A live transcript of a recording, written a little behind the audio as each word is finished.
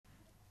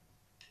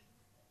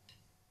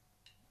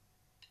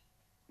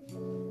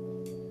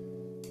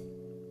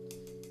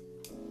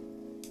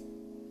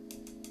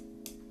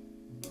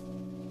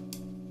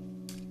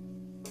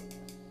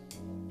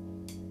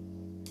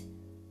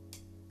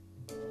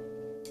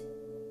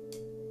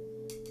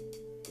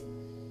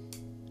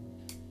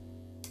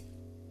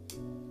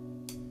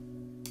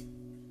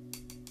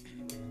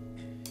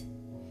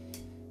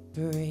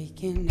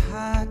Breaking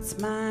hearts,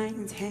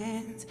 minds,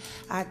 hands.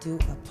 I do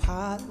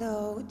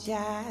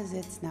apologize,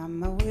 it's not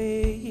my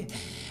way.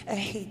 I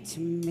hate to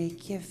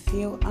make you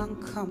feel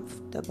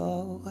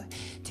uncomfortable.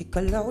 Take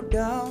a load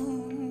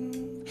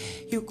down,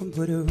 you can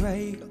put it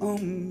right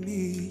on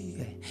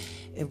me.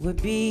 It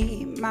would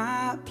be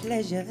my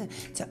pleasure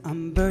to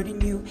unburden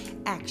you.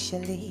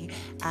 Actually,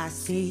 I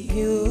see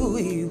you,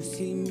 you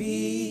see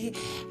me,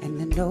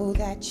 and I know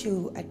that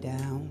you are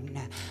down.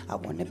 I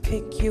wanna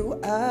pick you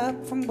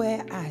up from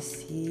where I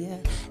see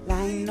you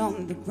lying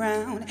on the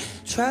ground.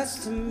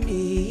 Trust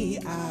me,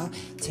 I'll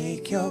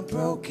take your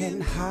broken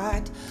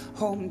heart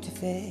home to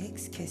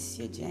fix. Kiss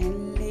you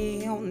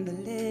gently on the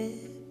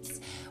lips,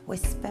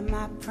 whisper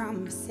my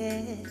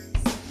promises.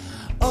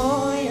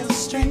 All your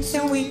strengths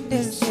and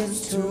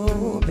weaknesses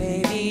too,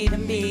 baby. To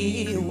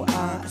me, you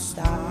are a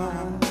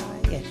star,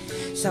 yeah.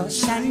 So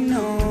shine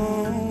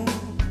on.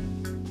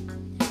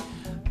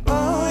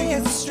 All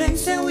your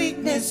strengths and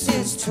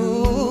weaknesses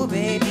too,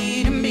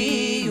 baby. To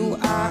me, you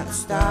are a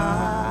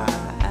star.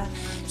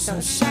 So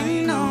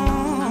shine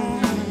on.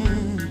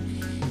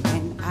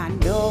 And I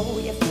know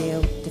you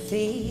feel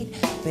defeat,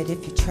 but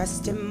if you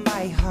trust in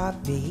my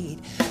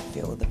heartbeat,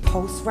 feel the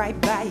pulse right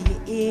by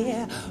your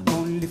ear.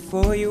 Only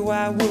for you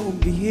I will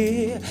be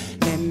here.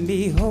 Let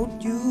me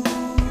hold you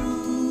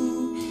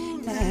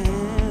now.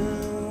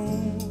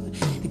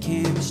 The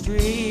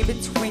chemistry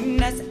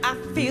between us, I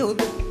feel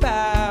the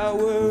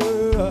power.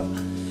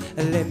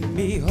 Let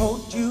me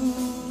hold you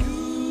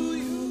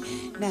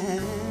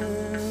now.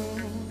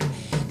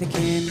 The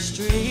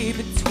chemistry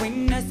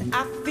between us,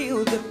 I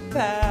feel the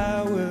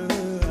power.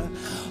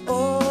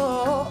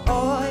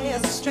 Oh,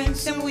 your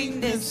strengths and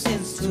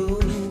weaknesses too,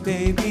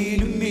 baby.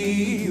 To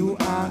me, you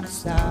are a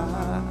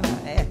star.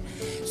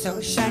 So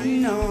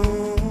shine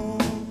on.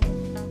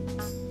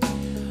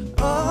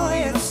 Oh,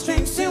 your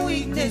strengths and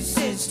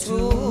weaknesses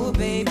too,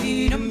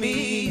 baby. To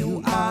me,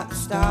 you are a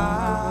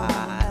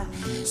star.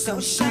 So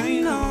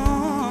shine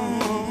on.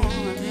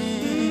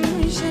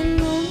 Shine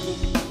on.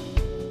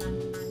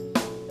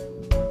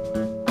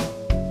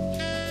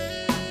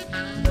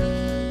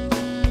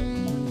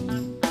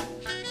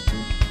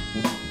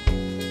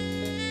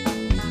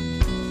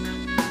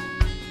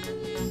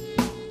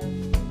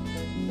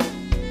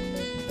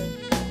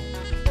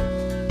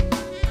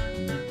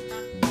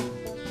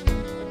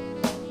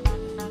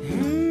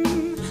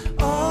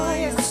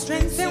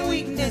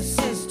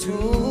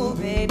 Too,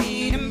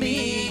 baby, to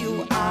me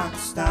you are a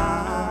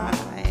star.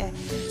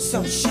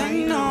 So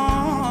shine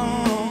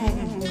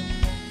on.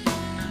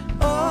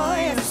 Oh,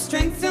 your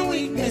strengths and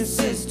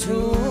weaknesses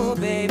too,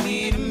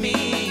 baby, to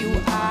me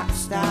you are a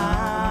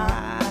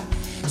star.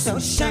 So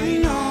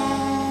shine on.